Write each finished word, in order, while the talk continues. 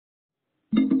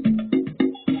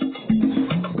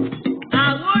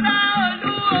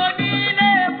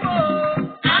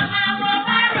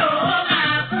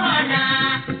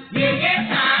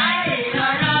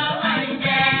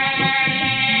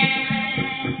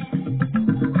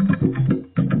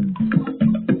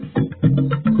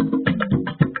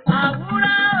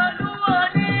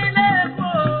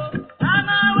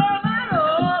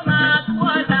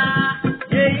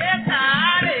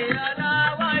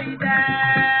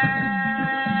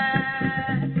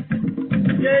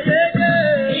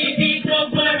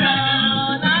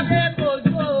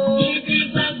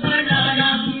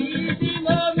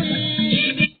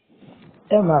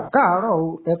mà káàárọ̀ o,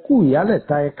 ẹ kú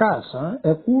ìyálẹ̀ta, ẹ káàsán,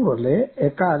 ẹ kú ìrọ̀lẹ́, ẹ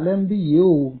káalẹ́ ń bí yìí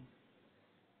o.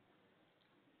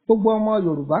 Gbogbo ọmọ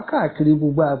Yorùbá káàkiri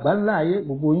gbogbo àgbáńlá ayé,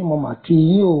 gbogbo yín mo mà kí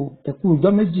yín o. Ẹ kú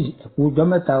ọjọ́ méjì, ẹ kú ọjọ́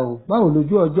mẹ́ta o. Báwo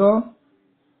lójú ọjọ́?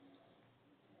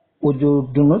 Òjò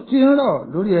dùnú tí ń rọ̀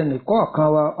lórí ẹnì kọ̀ọ̀kan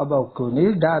wa, ọba òkè ò ní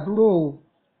dá dúró o.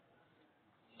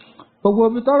 Gbogbo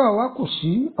ibi tọ́rọ̀ wa kù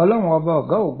sí, Ọlọ́run ọba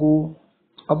ọ̀gá ògo,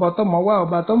 ọba tọ́mọ wá,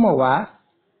 ọba tọ́mọ wá,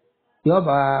 yóò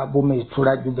bá bomi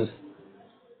ìtura jùbẹ̀.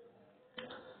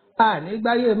 Àní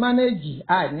gbáyé mánéèjì,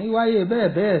 àní wáyé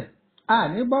bẹ́ẹ̀ bẹ́ẹ̀,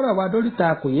 àní bọ́rọ̀ wa dóríta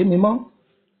kò yé mi mọ́.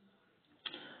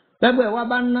 Bẹ́gbẹ́ wa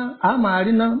bá ń ná, a máa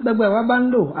rí ná. Bẹ́gbẹ́ wa bá ń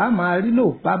lò, a máa rí lò.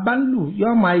 Bàbá ń lù,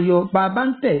 yóò máa yọ. Bàbá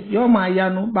ń tẹ̀, yóò máa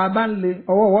yanu. Bàbá ń le,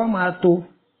 ọwọ́ wa máa tó.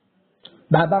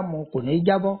 Bàbá mu kò ní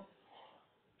jábọ́.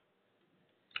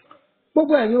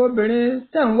 Gbogbo ẹ̀yin obìnrin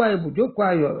tẹ̀ ń wá ibùjókòó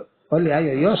ayọ̀, ọlẹ̀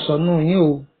ayọ̀ yóò sọnù yín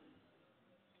o.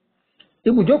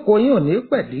 Ibùjókòó yín ò ní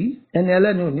pẹ̀lí, ẹni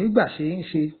ẹlẹ́ni ò ní gbà ṣe ń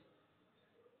ṣe.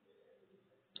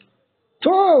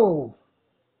 Tó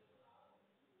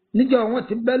níjọ́ wọn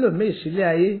ti bẹ́ lòmíì sílé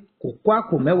ayé kò kó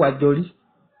àpò mẹ́wàá jọrí.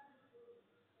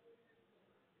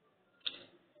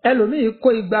 Ẹlòmíì kó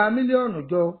 200 mílíọ̀nù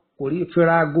jọ kò rí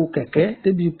fira aago kẹ̀kẹ́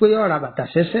débi pé ó ra bàtà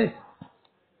ṣẹ́ṣẹ́.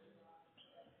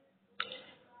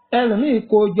 Ẹlòmíì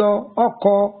kó jọ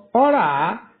ọkọ̀ ọ̀rà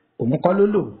òun kọ́ ló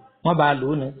lò wọ́n bá lò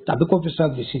ó ní tàbí kó fi san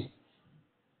gbèsè.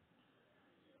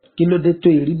 Kí ló dé tó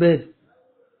ìrí bẹ́ẹ̀?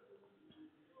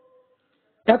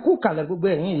 Ẹ kú kalẹ̀ gbogbo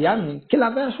ẹ̀yin ìyá mi, kí la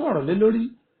fẹ́ sọ̀rọ̀ lé lórí?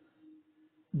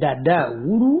 Dàda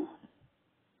wúrú,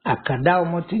 àkàndá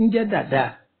ọmọ tí ń jẹ́ dàda.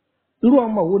 Irú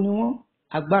ọmọ wo ni wọ́n?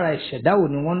 Agbára ìṣẹ̀dá wo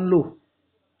ni wọ́n ń lò?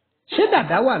 Ṣé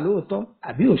dàda wà lóòótọ́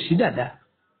àbí ò sí dàda?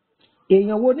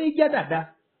 Èèyàn wo ní jẹ́ dàda?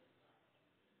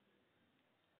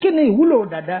 Kí ni ìwúlò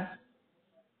dàda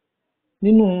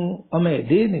nínú ọmọ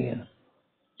ẹ̀dẹ́ ènìyàn?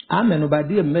 À mẹ́nubà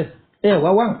díẹ̀ mẹ́. Ẹ wá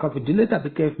wá nǹkan fìdílé tàbí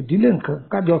kẹ́ fìdílé nǹkan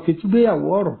kájọ fi túgbéyàwó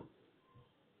ọ̀rọ̀.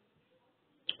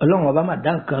 Ọlọ́run ọba máa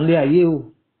dá nǹkan lé ayé o.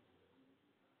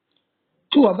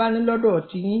 Tí wọ́n bá ní lọ́dọ̀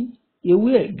ti yín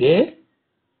ewé ẹ̀gẹ́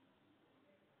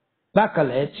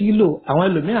bákàlẹ̀ tí lò, àwọn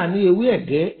ẹlòmíràn ní ewé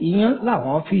ẹ̀gẹ́ iyán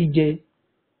làwọn fi jẹ.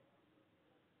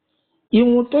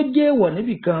 Ìwọ̀n tó jẹ́ èèwọ̀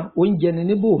níbìkan oúnjẹ ni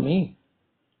níbòmíì.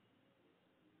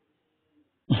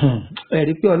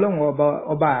 Ẹ̀rí pé Ọlọ́run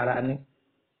ọba àrà ni.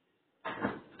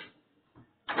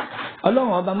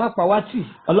 Ọlọ́run ọba má pa wá tì,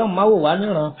 Ọlọ́run má wò wá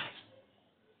níran.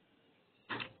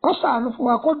 Ó ṣàánú fún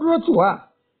wa kó dúró tì wá.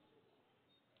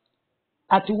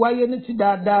 Àti wáyé ní ti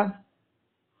dáadáa.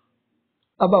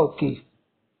 Ọba òkè,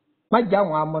 má jẹ́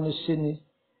àwọn amọ́niṣe ni,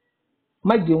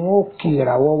 má jẹ́ wọn ó kì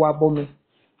ìràwọ̀ wa bọ́mi.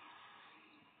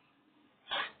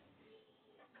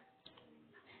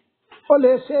 Ó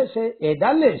lè ṣeéṣe ẹ̀dá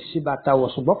lè ṣì bàtà wọ̀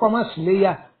ṣùgbọ́n kọ́ má sí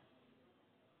léyà.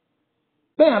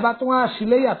 Bẹ́ẹ̀ bá tún wá sí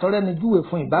léyà tọ́rẹ́ ni júwe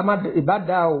fún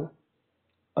ìbádá o.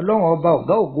 Ọlọ́run ọba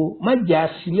ọ̀gá ògo, má jẹ́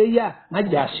àṣìléyà, má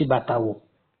jẹ́ àṣìbàtà wọ̀.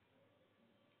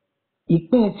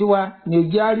 Ìpín tiwa ni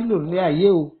ojú àrílò ní ayé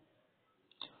o.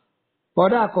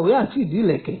 Bọ̀dá akọ̀wé àti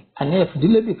ìdílẹ̀kẹ̀ àní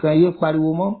ẹ̀fìdílé bìkan yé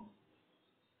pariwo mọ́.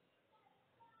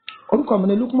 Orúkọ mi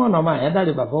ni Lukman ọmọ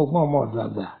Àyádáre bàbá ọgbọ́n ọmọ ọ̀dọ̀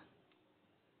àgbà.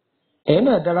 Ẹ̀yin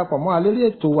náà darapọ̀ mọ́ alérí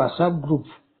ètò WhatsApp group,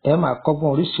 ẹ máa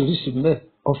kọ́gbọ́n oríṣiríṣi mẹ́.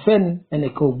 Ọ̀fẹ́ ni,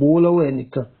 ẹnìkan ò gbowó lọ́wọ́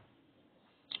ẹnìkan.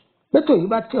 Pétò yìí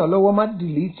bá tẹ̀ ọ́ lọ́wọ́, má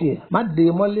dìlítì ẹ̀, má dé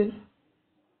e mọ́lé.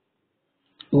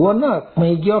 Ìwọ náà pín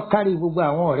igi ọ́kárí gbogbo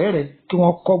àwọn ọ̀rẹ́ rẹ kí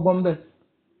wọ́n kọ́gbọ́n bẹ́ẹ̀.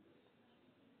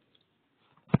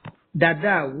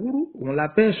 Dàda àwúrú òun la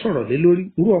fẹ́ sọ̀rọ̀ lé lórí.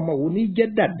 Irú ọmọ wo ní jẹ́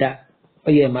dàda? Ó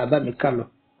yẹ máa bá mi ká lọ.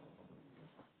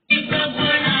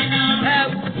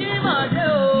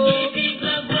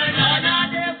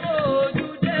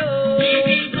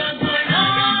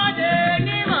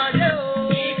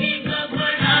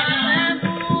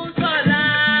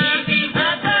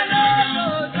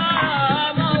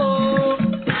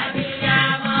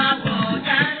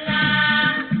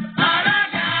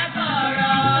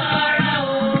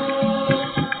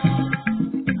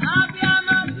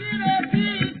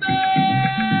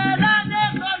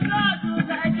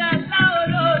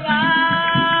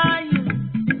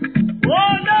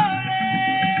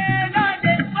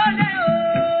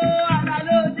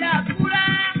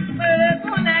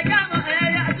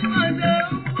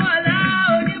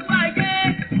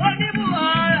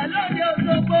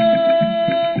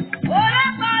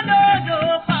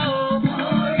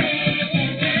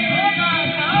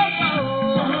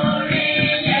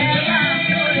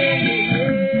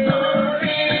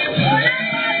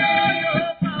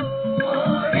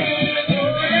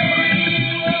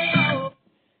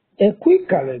 Ẹ kú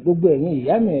ìkàlẹ̀ gbogbo ẹ̀yin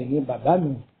ìyá mi, ẹ̀yin bàbá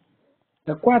mi.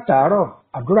 Ẹ kú àtàárọ̀,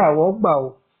 àdúrà wọ́n gbà o.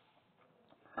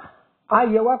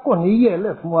 Ayé wa kò ní yẹ̀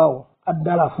lẹ̀ fún wa o. á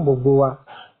dára fún gbogbo wa.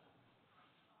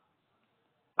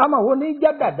 Ọmọ wo ní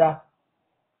jẹ́ dàda?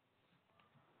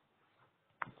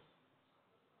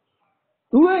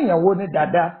 Irú èèyàn wo ni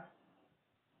dàda?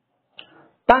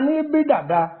 Ta ní bí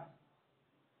dàda?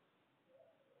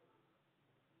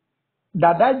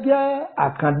 Dàda jẹ́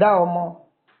àkàndá ọmọ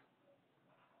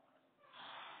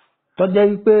tó jẹ́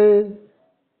wípé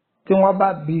tí wọ́n bá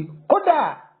bí, kódà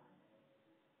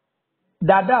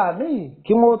dàda míì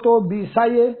kí wọ́n tó bí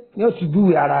sáyé ni ó ti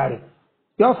júwe ara rẹ̀,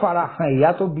 yóò fara hàn ìyá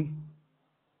tó bí,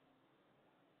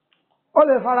 ó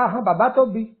lè fara hàn bàbá tó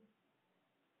bí,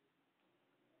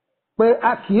 pé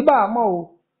a kì í bá a mọ̀ o,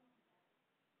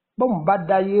 bóun bá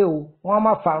dáyé o wọ́n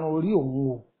má farun orí òun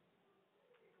o.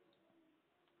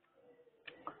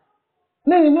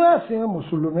 Ní inú ẹ̀sìn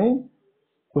mùsùlùmí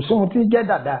kò sí ohun tí jẹ́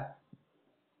dàda.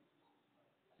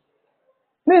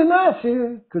 Ní inú ẹ̀sìn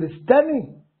kìrìsìtẹ́nì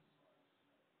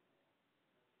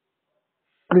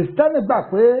gbà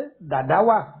pé dàda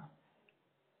wà,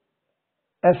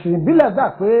 ẹ̀sìn ìbílẹ̀ gbà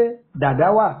pé dàda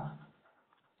wà.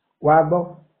 Wàá gbọ́,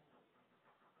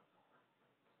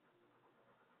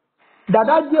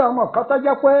 dàda jẹ́ ọmọ kan tó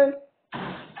jẹ́ pé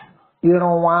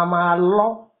irun wọn a máa lọ́.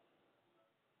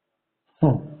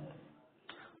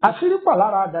 Àṣírí pọ̀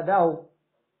lára dàda o,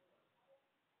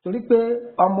 torí pé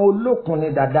ọmọ olókun ni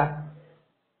dàda,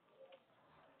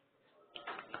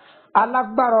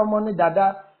 alágbára ọmọ ni dàda.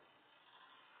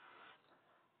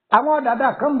 Àwọn dàda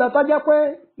kan ń bẹ tó jẹ́ pé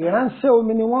ìránṣẹ́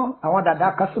omi ni wọ́n, àwọn dàda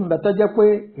kan sì ń bẹ tó jẹ́ pé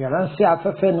ìránṣẹ́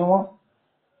afẹ́fẹ́ ni wọ́n.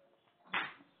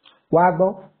 Wàá gbọ́,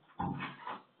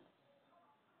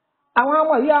 àwọn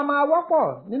ọmọ yìí a máa wọ́pọ̀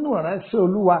nínú ìránṣẹ́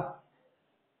Olúwa.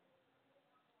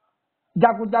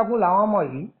 Jagunjagun làwọn ọmọ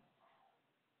yìí,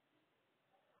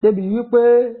 débi wípé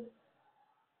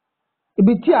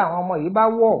ibi tí àwọn ọmọ yìí bá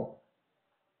wọ̀,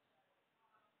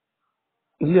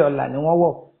 ilé ọlá ni wọ́n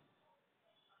wọ̀.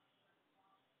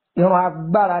 Irun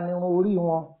agbára ni irun orí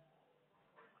wọn,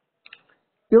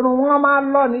 irun wọn máa ń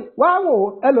lọ ni. Wàá wò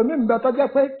ẹlòmíì ń bẹ tó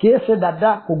jẹ́ pé kìí ṣe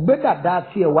dàda, kò gbé dàda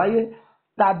tiẹ̀ wáyé,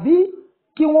 tàbí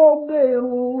kí wọ́n gé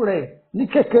irun rẹ̀ ní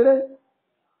kékeré,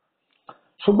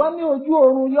 ṣùgbọ́n ní ojú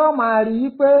oorun yóò máa rí i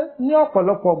pé ní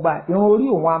ọ̀pọ̀lọpọ̀ gbà irun orí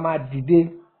òun á máa dìde.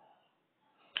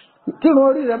 Tí irun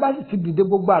orí rẹ̀ bá sì ti dìde,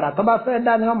 gbogbo àrà tó bá fẹ́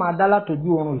dá ni wọ́n máa dá látọjú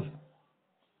oorun yìí,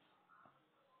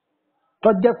 tó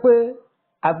jẹ́ pé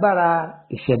agbára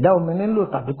ìṣẹ̀dá omi nílò,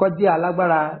 tàbí kó jẹ́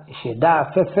alágbára ìṣẹ̀dá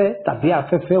afẹ́fẹ́ tàbí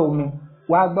afẹ́fẹ́ omi.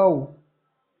 Wàá gbọ́ o,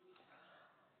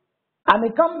 àmì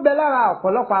kan ń bẹ lára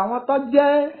ọ̀pọ̀lọpọ̀ àwọn tó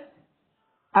jẹ́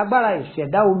agbára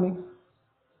ìṣẹ̀dá omi.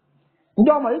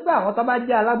 Ǹjẹ́ ọmọ yìí pé àwọn tó bá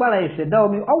jẹ́ alágbára ìṣẹ̀dá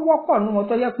omi, ó wọ́pọ̀ nínú wọn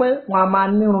tó jẹ́ pé wọ́n á máa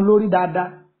nírun lórí dáadáa,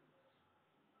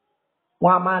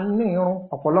 wọ́n á máa ní irun.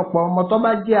 Ọ̀pọ̀lọpọ̀ ọmọ tó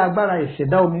bá jẹ́ agbára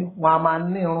ìṣẹ̀dá omi, wọ́n á máa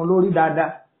ní irun lórí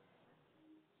dáadáa.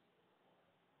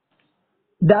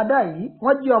 Dàda yìí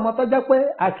wọ́n jẹ́ ọmọ tó jẹ́ pé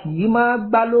a kì í máa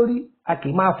gbá lórí, a kì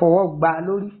í máa fọwọ́ gbá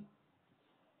lórí.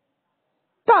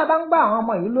 Tá a bá ń gbá àwọn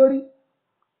ọmọ yìí lórí,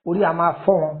 orí a máa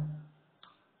fọ́ wọn.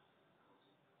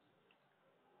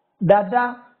 Dàda,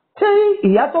 tí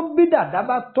ìyá tó bí dàda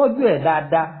bá tọ́jú ẹ̀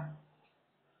dáadáa,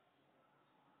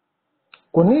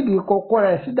 kò ní ìdí kókó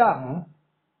rẹ̀ sí dààmú.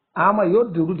 Àwọn ọmọ yìí ó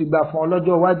dìrú dìgbà fún ọ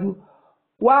lọ́jọ́ iwájú.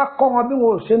 Wá kọ́ wọn bí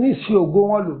wọn ò ṣe ní ṣe ògo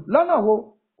wọn lò. Lọ́nà wo?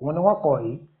 Òun ni wọ́n kọ̀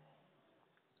yìí.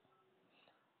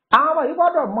 Àwọn ọmọ yìí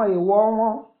gbọ́dọ̀ mọ èèwọ̀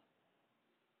wọn.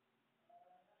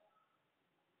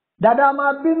 Dàda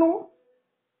máa bínú,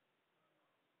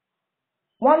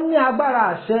 wọ́n ní agbára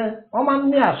àṣẹ, wọ́n máa ń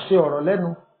ní àṣẹ ọ̀rọ̀ lẹ́nu.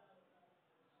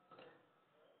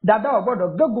 Dàda ò gbọ́dọ̀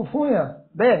gégùn fún yàn,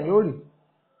 bẹ́ẹ̀ ni ó rí.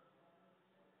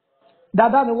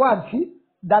 Dàda ni wọ́n àǹtí,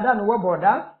 dàda ni wọ́n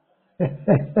bọ̀dá.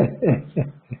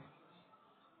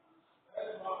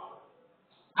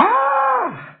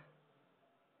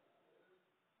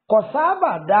 Kò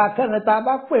sábà dáa kẹ́ni tá a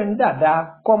bá pè ń dàda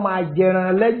kó máa jẹran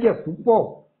ẹlẹ́jẹ̀ púpọ̀.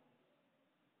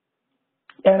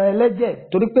 Ẹran ẹlẹ́jẹ̀,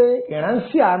 torí pé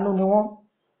ìránṣẹ́ àánú ni wọ́n.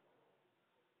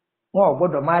 Wọn ò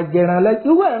gbọ́dọ̀ máa jẹran ẹlẹ́jẹ̀.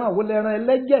 Irú ẹran wo lẹran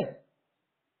ẹlẹ́jẹ̀?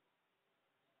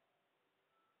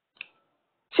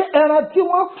 Ṣé ẹran tí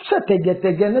wọ́n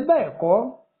ṣètẹ̀jẹ̀tẹ̀jẹ̀ níbẹ̀ ẹ̀kọ́?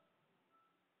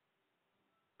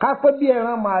 Ká pé bí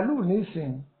ẹran màálù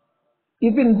nísìn,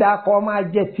 ibi ń da kọ́ máa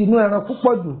jẹ tinú ẹran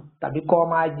púpọ̀ jù, tàbí kọ́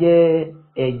máa jẹ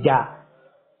ẹja.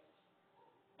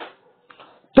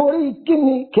 Torí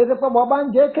kíni? Kèsì pé bọ́ bá ń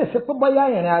jẹ́, kèsì pé bọ́yá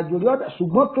ìrìn àjò rí ọ̀dà,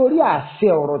 ṣùgbọ́n torí àṣẹ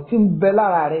ọ̀rọ̀ tí ń bẹ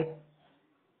lára rẹ̀.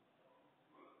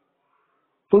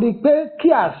 Torí pé kí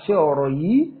àṣẹ ọ̀rọ̀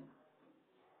yìí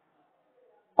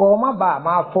kọ́ má bàa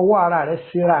máa fọwọ́ ara rẹ̀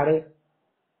síra rẹ̀.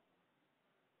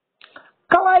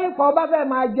 Káwáyé kan bá fẹ́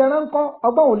máa jẹran ńkọ́,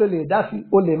 ọgbọ́n wo ló lè dá sí?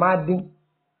 O lè máa dín,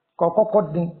 kọ́kọ́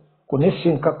dín, kò ní ṣe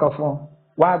nǹkan kan fún ọ.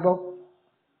 Wá gbọ́.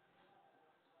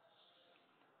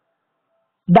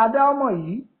 dàda ọmọ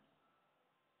yìí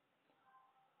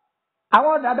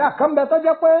àwọn dàda kan bẹ tó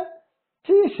jẹ́ pé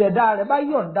tí ìṣẹ̀dá rẹ̀ bá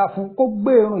yọ̀ǹda fún kó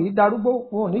gbé irun yìí darúgbó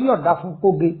wọn ò ní yọ̀ǹda fún kó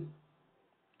gé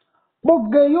bó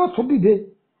gé yóò tún dìde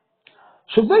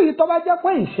ṣùgbọ́n èyí tó bá jẹ́ pé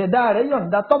ìṣẹ̀dá rẹ̀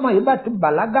yọ̀ǹda tọ́mọ yìí bá ti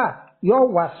bàlágà yóò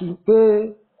wá sí pé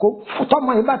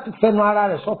tọ́mọ yìí bá ti fẹnu ara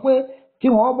rẹ̀ sọ pé kí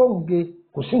wọ́n bóun gé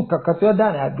kò sí nǹkan kan tí ó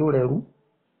dàrin àjò rẹ̀ rú.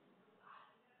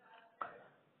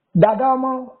 dàda ọmọ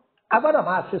a gbọ́dọ̀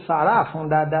máa ṣe sàárà fún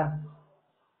dáadáa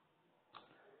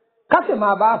ká sì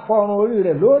máa bá fọrun orí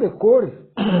rẹ̀ lóòrèkóòrè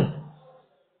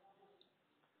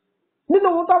nínú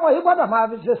ohun tọ́mọ yìí gbọ́dọ̀ máa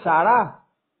fi ṣe sàárà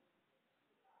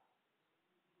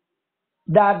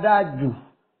dáadáa jù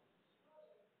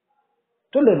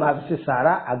tó lè máa fi ṣe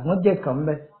sàárà àgbọn jẹ́ kan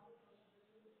mbẹ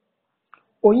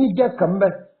oyin jẹ́ kan mbẹ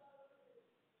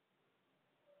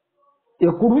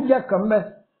èkuru jẹ́ kan mbẹ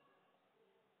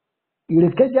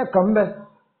ìrèké jẹ́ kan mbẹ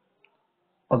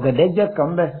ọ̀gẹ̀dẹ̀ jẹ́ kan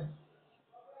mbẹ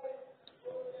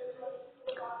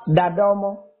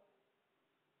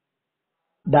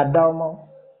dàda ọmọ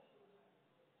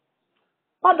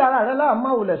pàdàrà rẹ láàmú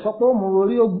àwòlẹ̀ sọ pé ó mú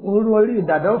orí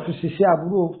ìdàdà ó fi ṣiṣẹ́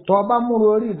aburú o tọ́ ọ bá mú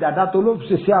orí ìdàdà tó ló fi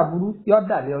ṣiṣẹ́ aburú yọ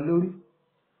dàlẹ́ ọ lórí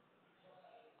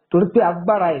torí pé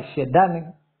agbára ìṣẹ̀dá ni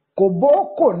kò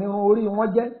bóókò nínú orí wọn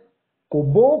jẹ́ kò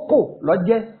bóókò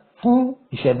lọ́jẹ́ fún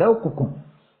ìṣẹ̀dá òkùnkùn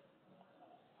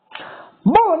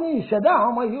báwo ni ìṣẹ̀dá àwọn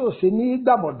ọmọ yìí ò ṣe ní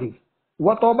gbàbọ̀dè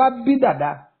ìwọ́n tó bá bí dàda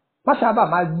má sábà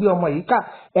máa gbé ọmọ yìí ká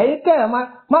ẹ̀yin kẹ́ ẹ̀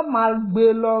má máa gbé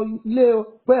lọ ilé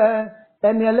pé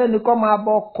ẹni ẹlẹ́ni kọ́ máa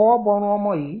bọ kọ́ bọrun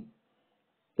ọmọ yìí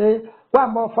pé wà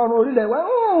mọ fọrun orílẹ̀ wẹ́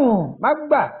má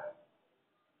gbà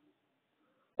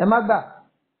ẹ má gbà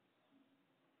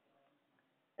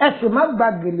ẹ sì má gba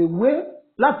gèlèwé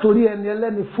látòrí ẹni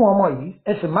ẹlẹ́ni fún ọmọ yìí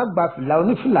ẹ sì má gba fìlà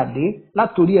onífìlà dé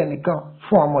látòrí ẹnìkan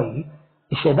fún ọmọ yìí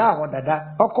ìṣẹ̀dá àwọn dàda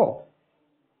ọkọ̀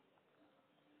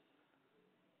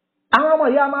àwọn ọmọ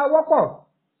yìí a máa wọ́pọ̀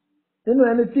nínú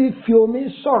ẹni tí fi omi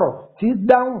sọ̀rọ̀ tí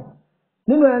dáhùn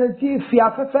nínú ẹni tí fi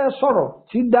afẹ́fẹ́ sọ̀rọ̀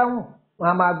tí dáhùn wọn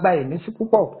a máa gba ìmísí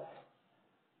púpọ̀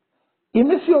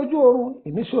ìmísí ojú oorun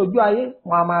ìmísí ojú ayé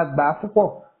wọn a máa gbà á púpọ̀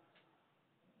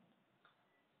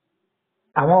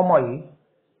àwọn ọmọ yìí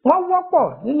wọ́n wọ́pọ̀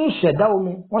nínú ìṣẹ̀dá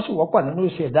omi wọ́n sì wọ́pọ̀ nínú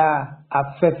ìṣẹ̀dá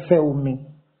afẹ́fẹ́ omi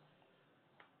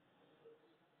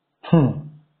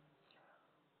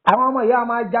àwọn ọmọ yìí a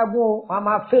máa jagun o wọn a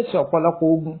máa fèsì ọ̀pọ̀lọpọ̀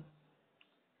ogun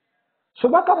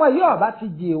ṣùgbọ́n tọmọ yìí ọba ti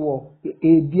di èèwọ̀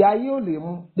èdè ayé ò lè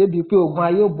mú débi pé ogun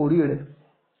ayé ò borí rẹ̀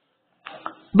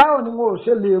báwo ni wọn ò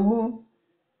ṣe lè mú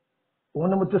òun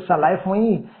ni mo ti ṣàlàyé fún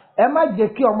yín ẹ má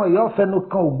jẹ́ kí ọmọ yìí ọfẹnu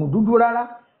kan oògùn dúdú rárá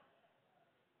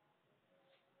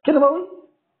kí ni mo wí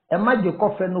ẹ má jẹ́ kó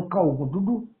fẹnu kan oògùn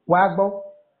dúdú wàá gbọ́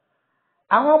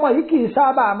àwọn ọmọ yìí kì í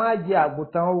sábà máa jẹ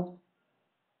àgùntàn o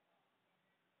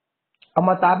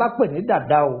ọmọ tá a bá pè ní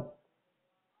dàda o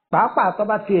pàápàá tó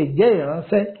bá ti jẹ́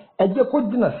ìránṣẹ́ ẹ jẹ́ kó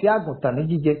jìnnà sí àgùntàn ní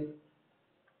jíjẹ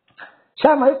ṣé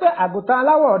àmọ́ wípé àgùntàn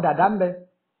aláwọ̀ dàda ń bẹ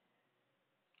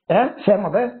ṣe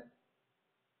mọ̀ bẹ́ẹ̀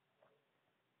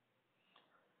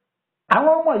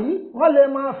àwọn ọmọ yìí wọ́n lè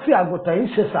máa fi àgùntàn yìí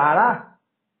ṣe sàárà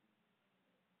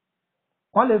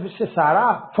wọ́n lè fi ṣe sàárà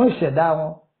fún ìṣẹ̀dá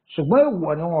wọn ṣùgbọ́n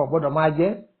èèwọ̀ ni wọn ò gbọ́dọ̀ máa jẹ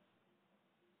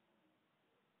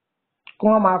kí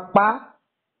wọ́n máa pa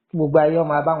kí gbogbo ayé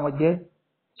ọmọ bá wọn jẹ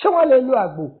ṣé wọ́n lè lo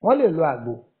àgbò wọ́n lè lo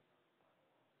àgbò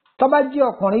tó bá jí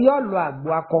ọkùnrin yóò lo àgbò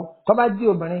akọ tó bá jí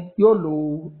obìnrin yóò lo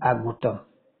àgùntàn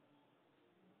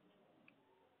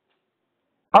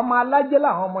ọmọ alájẹ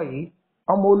làwọn ọmọ yìí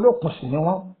ọmọ olókùn sì ni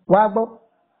wọ́n wá gbọ́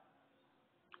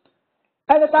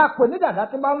ẹni tá a pè ní dàda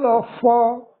tó bá ń lọ fọ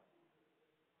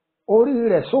orí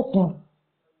rẹ̀ sókun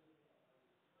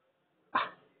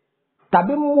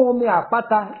tàbí mú omi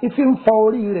àpáta ìfi ń fọ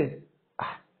orí rẹ̀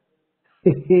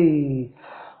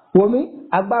wòmí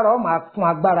agbára ọ máa kún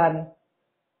agbára ni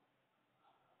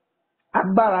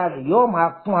agbára rẹ̀ yóò máa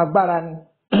kún agbára ni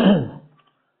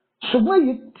ṣùgbọ́n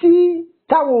èyí tí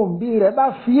táwọn òbí rẹ̀ bá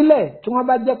filẹ̀ tí wọ́n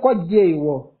bá jẹ́ kó jẹ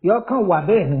ìwọ̀ yóò kàn wà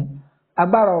bẹ́ẹ̀ ni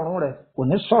agbára ọ̀run rẹ̀ kò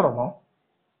ní sọ̀rọ̀ mọ́.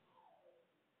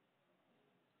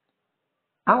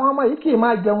 àwọn ọmọ yìí kì í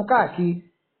máa jẹun káàkiri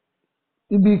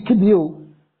ibikíbi o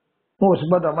wọn ò sì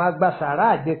gbọ́dọ̀ máa gba sàárà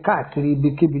àjẹ káàkiri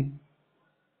ibikíbi.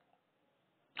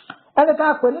 ẹni tá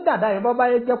a pè ní dàda yìí bọ́ bá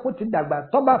yẹ jẹ́ kó ti dàgbà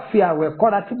tó bá fi àwẹ̀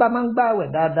kọ́ra tí bá máa ń gbá àwẹ̀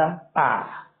dáadáa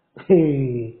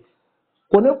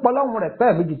kò ní pọlọ́hún rẹ̀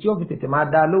pẹ́ẹ́ méjì tí ó fi tètè máa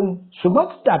dá lóhùn ṣùgbọ́n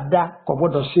tí dàda kò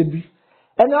gbọ́dọ̀ ṣebi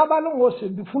ẹni wọn bá lóhùn ó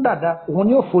ṣebi fún dàda òun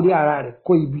ni ó forí ara rẹ̀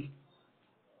kó ibi.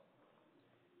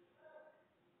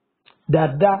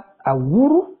 dàda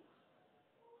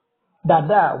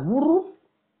àwúrú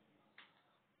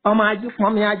ọmọ ajé fún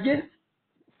ọmọ ajé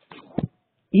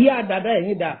ìyá dàda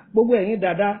ẹ̀yin dà gbogbo ẹ̀yin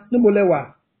dàda níbo lẹ wà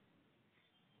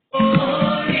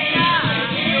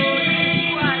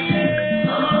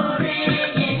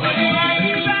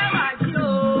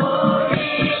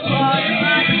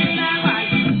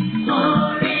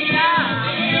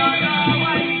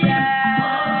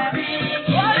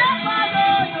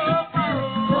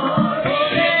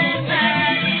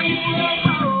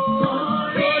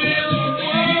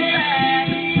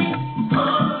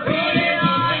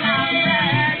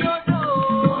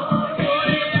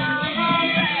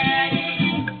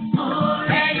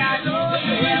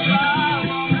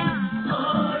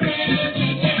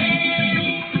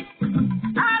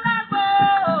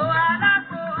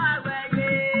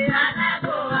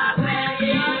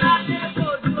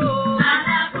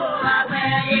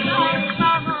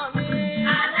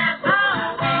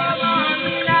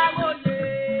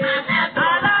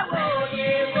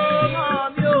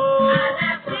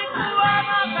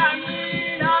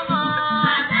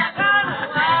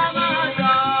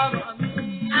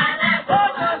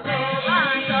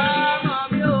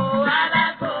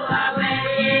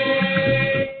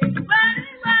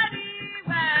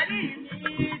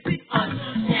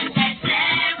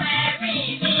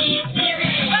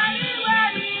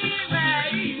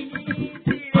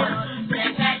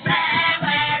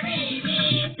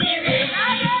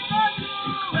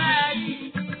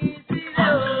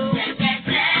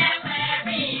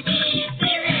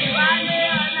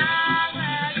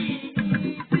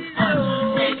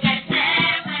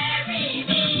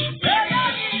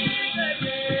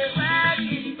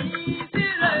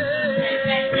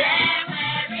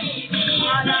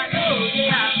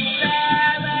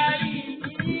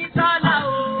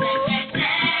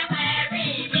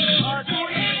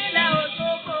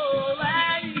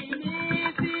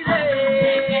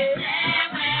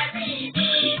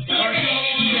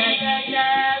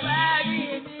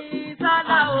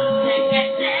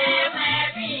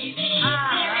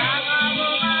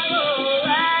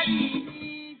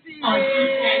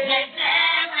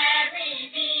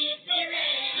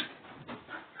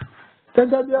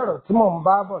gẹ́gẹ́ bí ọ̀rọ̀ tí mò ń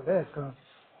bá bọ̀ lẹ́ẹ̀kan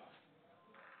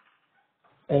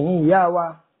ẹ̀yin ìyá wa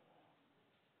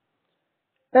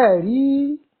ẹ rí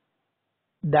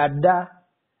dàda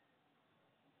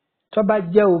tó bá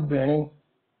jẹ́ obìnrin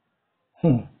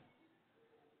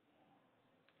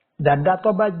dàda tó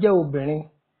bá jẹ́ obìnrin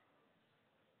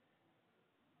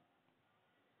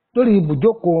lórí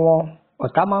ibùjókòó wọn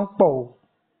ọ̀tá máa ń pọ̀ o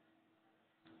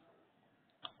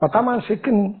ọ̀tá máa ń ṣe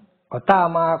kí ni ọ̀tá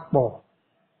máa pọ̀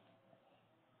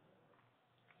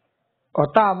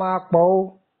ọ̀tá máa pọ̀ o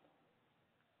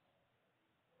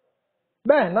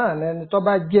bẹ́ẹ̀ náà ni ẹni tó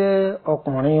bá jẹ́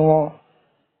ọkùnrin wọn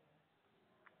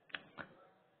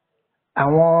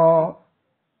àwọn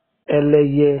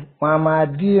ẹlẹ́yẹ wọn a máa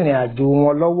dí ìrìn àjò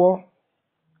wọn lọ́wọ́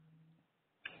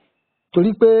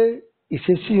torí pé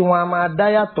ìṣesí wọn a máa dá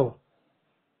yàtọ̀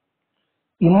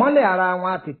ìmọ́lẹ̀ ara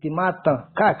wọn a tètè máa tàn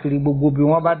káàkiri gbogbo bí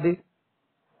wọ́n bá dé.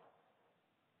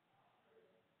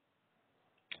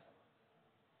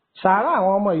 sàárà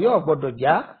àwọn ọmọ yìí ò gbọ́dọ̀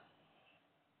já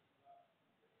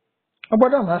wọ́n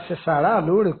gbọ́dọ̀ máa ṣe sàárà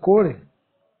lóòrèkóòrè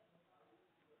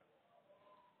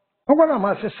wọ́n gbọ́dọ̀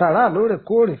máa ṣe sàárà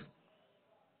lóòrèkóòrè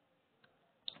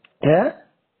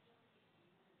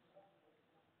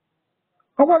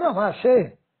wọ́n gbọ́dọ̀ máa ṣe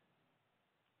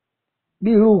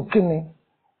bí irú kíni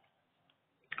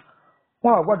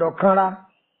wọn ò gbọ́dọ̀ kanra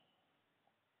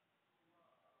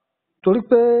torí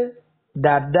pé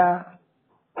dáadáa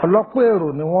ọlọ́pọ̀ èrò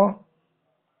ni wọ́n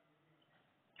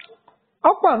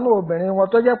ọ̀pọ̀ àánú obìnrin wọn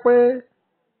tó jẹ́ pé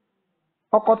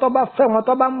ọkọ tó bá fẹ́ wọn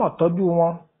tó bá mọ̀ tọ́jú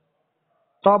wọn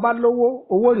tó bá lówó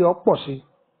owó rẹ̀ ó pọ̀ sí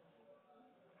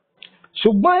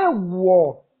ṣùgbọ́n èèwọ̀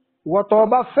ìwọ tó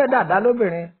bá fẹ́ dàdá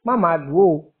lóbìnrin má máa lù ó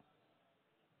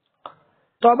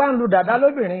tó bá ń lu dàdá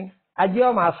lóbìnrin ajé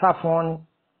ó máa sá fún ọ ni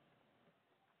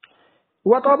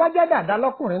ìwọ tó bá jẹ́ dàdá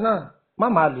lọ́kùnrin náà má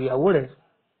máa lù ìyàwó rẹ̀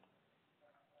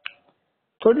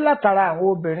torí látara àwọn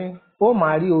obìnrin ó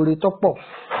máa rí oore tó pọ̀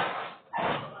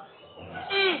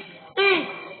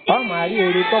ó máa rí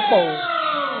oore tó pọ̀ o.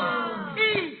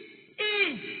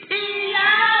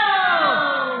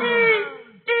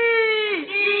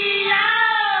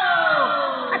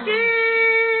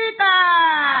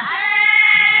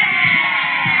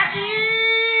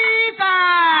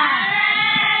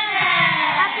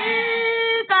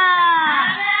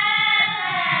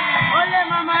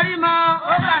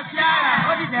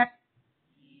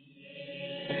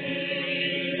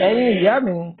 ẹ̀yin ìyá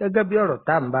mi gẹ́gẹ́ bí ọ̀rọ̀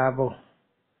tá à ń bá bọ̀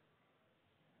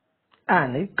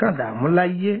àní kàn dààmú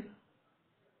láyé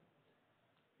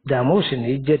dààmú ò sì ní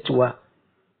jẹ́ tiwa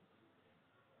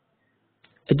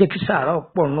ẹ jẹ́ kí sàárà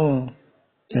pọ̀ nù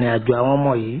ìrìn àjò àwọn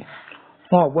ọmọ yìí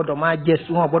wọn ò gbọ́dọ̀ máa jẹ sí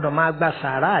wọn ò gbọ́dọ̀ máa gba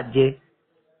sàárà jẹ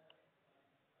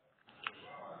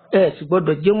ẹ sì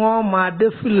gbọ́dọ̀ jẹ́ wọ́n máa dé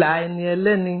fìlà ẹni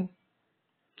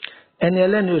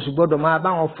ẹlẹ́ni ò sì gbọ́dọ̀ máa bá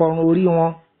wọn fọrun orí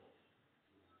wọn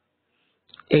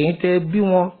ẹ̀yin tẹ́ bí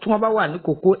wọn tí wọ́n bá wà ní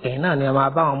kókó ẹ̀yin náà ni ẹ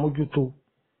máa bá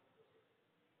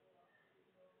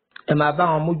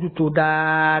wọn mójútó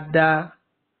dáadáa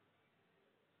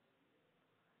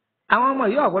àwọn ọmọ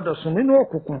yìí ò gbọ́dọ̀ sùn nínú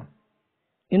òkùnkùn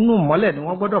inú ìmọ́lẹ̀ ni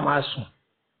wọ́n gbọ́dọ̀ máa sùn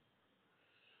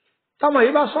tọ́mọ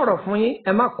yìí bá sọ̀rọ̀ fún yín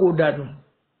ẹ má kó dànù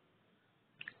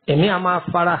èmi á máa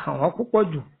fara hàn wọ́n púpọ̀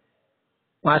jù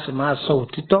wọ́n á sì máa sọ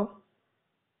òtítọ́.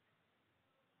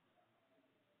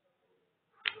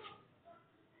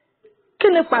 kí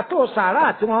ni pàtó sàárà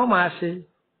tí wọ́n máa ṣe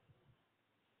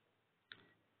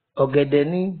ọ̀gẹ̀dẹ̀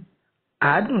ni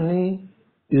àádùn ni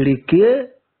ìrèké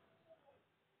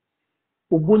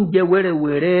ogbóúnjẹ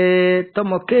wẹ́rẹ́wẹ́rẹ́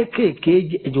tọmọ kéékèèké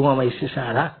ẹ̀jọ̀ wọn máa ṣe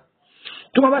sàárà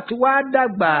tí wọ́n bá ti wá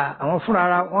dàgbà àwọn fúnra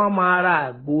wọn máa ra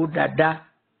àgbo dáadáa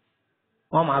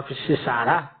wọ́n máa fi ṣe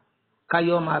sàárà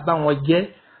káyọ̀ máa bá wọn jẹ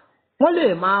wọ́n lè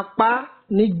máa pa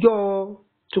níjọ́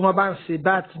tí wọ́n bá ń ṣe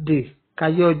bátidé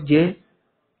káyọ̀ jẹ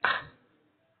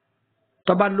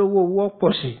tọ́ba lówó owó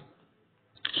pọ̀ sí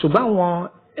ṣùgbọ́n àwọn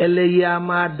ẹlẹ́yẹ a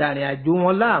máa dàrin àjò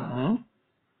wọn láàmú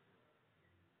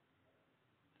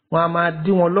wọn a máa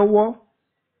dí wọn lọ́wọ́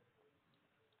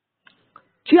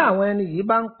tí àwọn ẹni yìí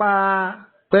bá ń pa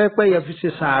pẹ́ẹ́pẹ́yẹ fi ṣe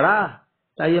sàárà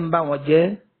láyé ń bá wọn jẹ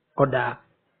ọ̀dà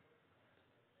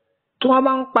tí wọ́n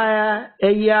bá ń pa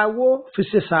ẹyẹ awó fi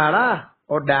ṣe sàárà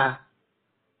ọ̀dà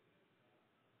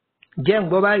jẹ́ ń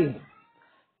gbọ́ báyìí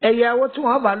ẹyẹ awó tí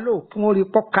wọ́n bá lò kí wọ́n rí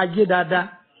pọ́ kajé dáadáa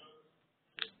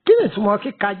kí ni ìtumọ̀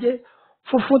kí kajé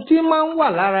funfun tí máa ń wà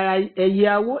lára ẹyẹ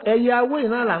awó yìí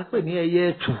náà là ń pè ní ẹyẹ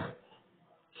ẹtù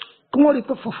kí wọ́n rí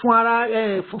pé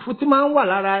funfun tí máa ń wà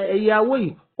lára ẹyẹ awó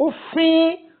yìí ó fín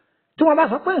tí wọ́n bá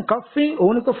sọ pé nǹkan fín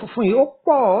òun ni pé funfun yìí ó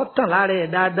pọ̀ ó tàn lára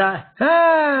ẹ̀ dáadáa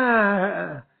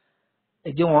ẹ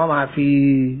jẹ́ wọn máa fi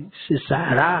ṣe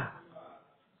sàárà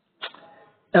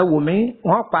ẹ wò mí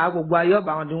wọ́n pa gbogbo ayé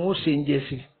ọba wọn ni wọ́n ṣe ń jẹ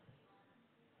sí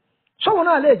sọ́wọ́n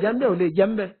náà lè jẹ́ ń bẹ́ ò lè jẹ́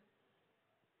ń bẹ́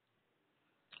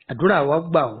àdúrà wọ́n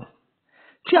gbà ó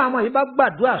tí àwọn yìí bá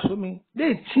gbàdúrà sómi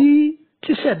léyìí tí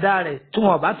tíṣẹ̀dá rẹ̀ tí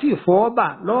wọ́n bá ti fọwọ́ bà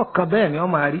lọ́ọ̀kan bẹ́ẹ̀ ni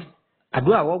wọ́n máa rí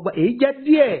àdúrà wọ́n gbà èyí jẹ́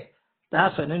díẹ̀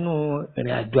láàsọ nínú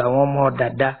ìrìn àjò àwọn ọmọ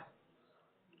dàda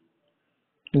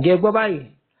ǹjẹ́ gbọ́ báyìí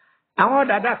àwọn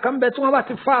dàda kan bẹ tí wọ́n bá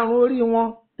ti fá àrùn orí wọn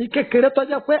ní kékeré tó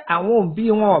jẹ́ pé àwọn òbí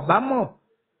wọn ò bá mọ̀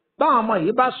báwọn ọmọ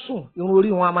yìí bá sùn irun orí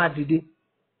wọn á máa dìde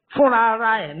fúnra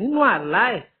ara ẹ̀ nínú àlá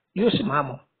ẹ̀ yóò sì máa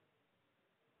mọ̀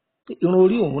irun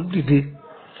orí òun dìde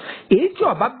èyí tí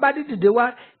ọba bá dídìde wá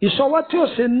ìṣọwọ́ tí ò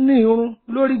ṣe ní irun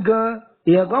lórí gan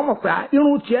èèyàn gan mọ̀ pé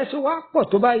irun tiẹ̀ ṣe wá pọ̀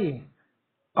tó báyìí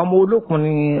ọmọ olókun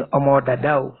ni ọmọ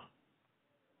dàda o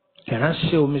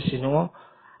ìránṣẹ́ omi sì ni wọ́n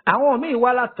àwọn míì wá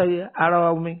látàrí ara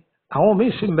omi àwọn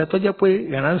míì sì ń bẹ tó jẹ́ pé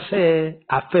ìránṣẹ́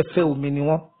afẹ́fẹ́ omi ni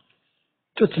wọ́n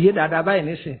tó ti yé dáadáa báyìí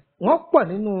nísìn wọ́n pọ̀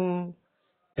nínú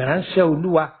ìránṣẹ́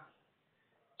olúwa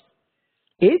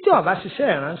èyí tí ó bá ṣiṣẹ́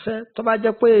ìránṣẹ́ tó bá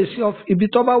jẹ́ pé ibi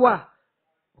tó bá wà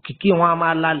òkìkí wọn a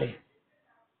máa lálẹ̀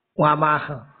wọn a máa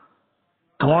hàn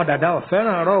àwọn dàda ò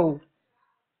fẹ́ràn rọ́ o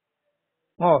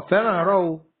wọn ò fẹ́ràn rọ́ o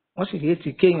wọ́n sì lè ti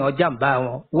kéèyàn jàǹbá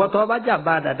wọn wọ́n tó bá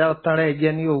jàǹbá dàda ọ̀tán rẹ̀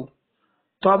jẹ́ ní o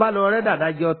tó bá lọ rẹ́ dàda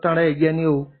jẹ́ ọ̀tán rẹ̀ jẹ́ ní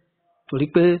o torí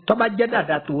pé tó bá jẹ́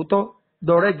dàda tòótọ́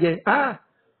dọ̀rẹ́ jẹ́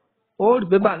ó rí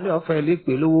bébà ní ọ̀fẹ́ lè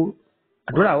pè lówó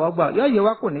àdúrà wa gbà yọ yẹ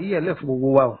wa kò ní yẹ lẹ fún gbogbo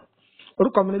wa o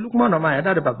orúkọ mi ni Lukman ọmọ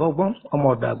Ayédáre bàbá ọgbọ́n ọmọ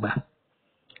ọ̀dọ̀ àgbà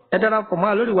ẹ darapọ̀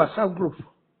mọ́ lórí WhatsApp group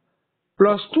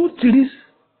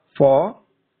 +234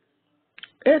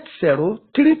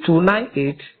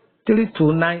 803298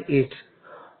 3298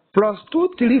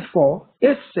 +234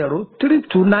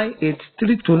 803298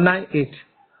 3298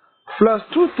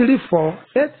 +234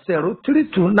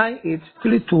 803298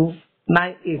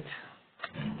 3298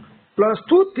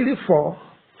 +234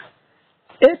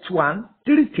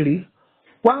 8133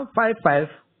 155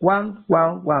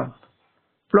 111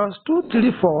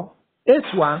 +234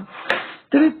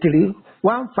 8133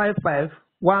 155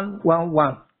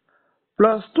 111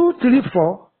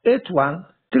 +234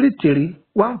 8133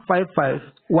 155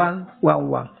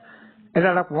 111 ẹ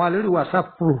darapọ̀ wá lórí WhatsApp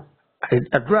pro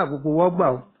àdúrà gbogbo wọ́n gbà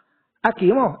ó a kì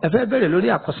í mọ̀ ẹ fẹ́ bẹ̀rẹ̀ lórí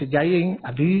àkọsíjáyé yín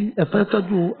àbí ẹ fẹ́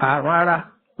tọ́jú àrùn ara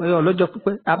pẹ̀lú ọlọ́jọ́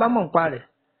pípẹ́ àbámọ̀ nípa rẹ̀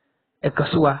ẹ kàn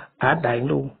sí wa àádá yín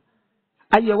lóhùn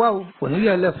ayé wa o kò ní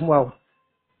yẹ ẹlẹ́ fún wa o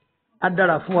á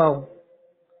dára fún wa o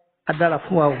á dára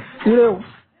fún wa o ire o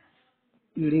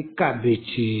ire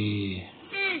kàbètì.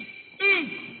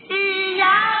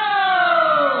 Ìyá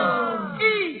o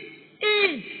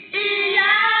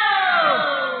ìyá o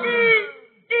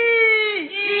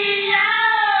ìyá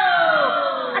o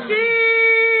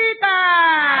àtìkà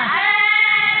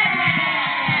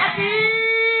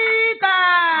àtìkà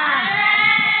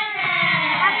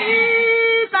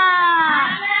àtìkà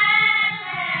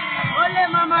ó lé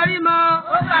mọ́mọ́ rí mọ́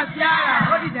ó kà sí ara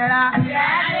ó dìdẹ̀ra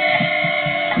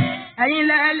ẹ̀yin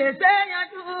lẹ lè ṣe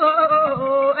yanjú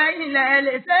ẹ̀yin lẹ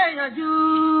lè ṣe yanjú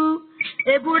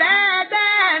èbúrẹ́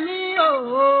ẹgbẹ́ mi o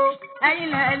ẹ̀yin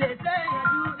lẹ lè ṣe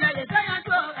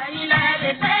yanjú ẹ̀yin lẹ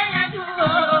lè ṣe yanjú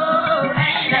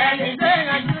ẹ̀yin lẹ lè ṣe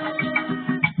yanjú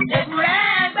èbúrẹ́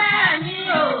ẹgbẹ́ mi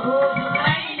o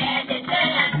ẹ̀yin lẹ lè ṣe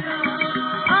yanjú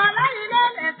ọlọ́yin lẹ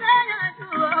lè ṣe yanjú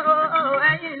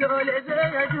ẹ̀yin ló lè ṣe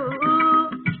yanjú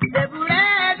èbúrẹ́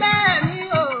ẹgbẹ́ mi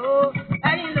o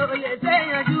ẹ̀yin ló lè ṣe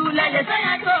yanjú lẹ lè ṣe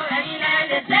yanjú ẹ̀yin lẹ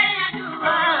lè ṣe yanjú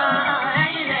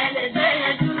ẹ̀yin lẹ lè ṣe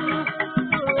yanjú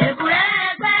èbúrẹ́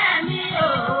ẹgbẹ́ mi o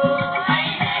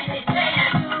ẹ̀yin lẹ lè ṣe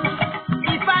yanjú.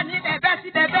 Ifá ní bẹ̀bẹ̀ sí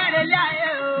bẹ̀bẹ̀ rẹ̀ lé ayé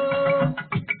o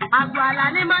àgbàlá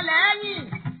ní mọ́lẹ̀ ẹ̀yìn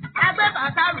ẹgbẹ́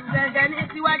bàtà rù gẹ́gẹ́ ní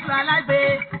síwájú alágbe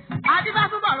adífá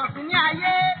fún bọ̀rọ̀ sí ní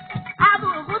ayé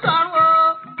abùkù tọ̀run o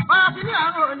ọ̀rọ̀ sí ní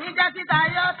ọ̀run ò ní jẹ́ títa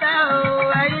yóò tẹ́ o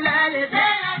ẹ̀yin lẹ lè ṣe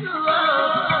yanjú o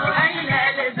ẹ̀yin lẹ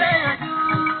lè ṣe yanjú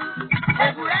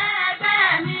èbúrẹ́ ẹgbẹ́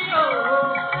mi o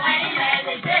ẹ̀yin lẹ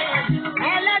lè ṣe yanjú.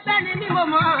 Ẹlẹ́gbẹ́ ni mí mo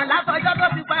mọ̀ látọjọ́ tó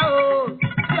ti pẹ́ o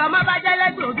tí ọmọ bá jẹ́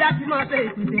lẹ́gbẹ̀ẹ́ òbí àti mọ̀ ṣe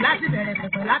ìpìtì láti bẹ̀rẹ̀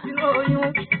pẹ̀pẹ̀ láti ní oyún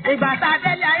ìgbà tá a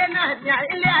délé ayé náà ní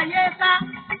ilé ayé ká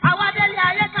àwa délé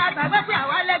ayé ká gbàgbé pé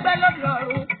àwa lẹ́gbẹ́ lórí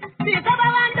ọ̀run tí ìtọ́ bá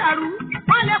wá ń dàrú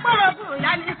wọ́n lè pọ̀rọ̀ fún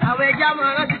ìyá ní ìsàwọ̀ ẹja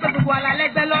mọ̀ràn.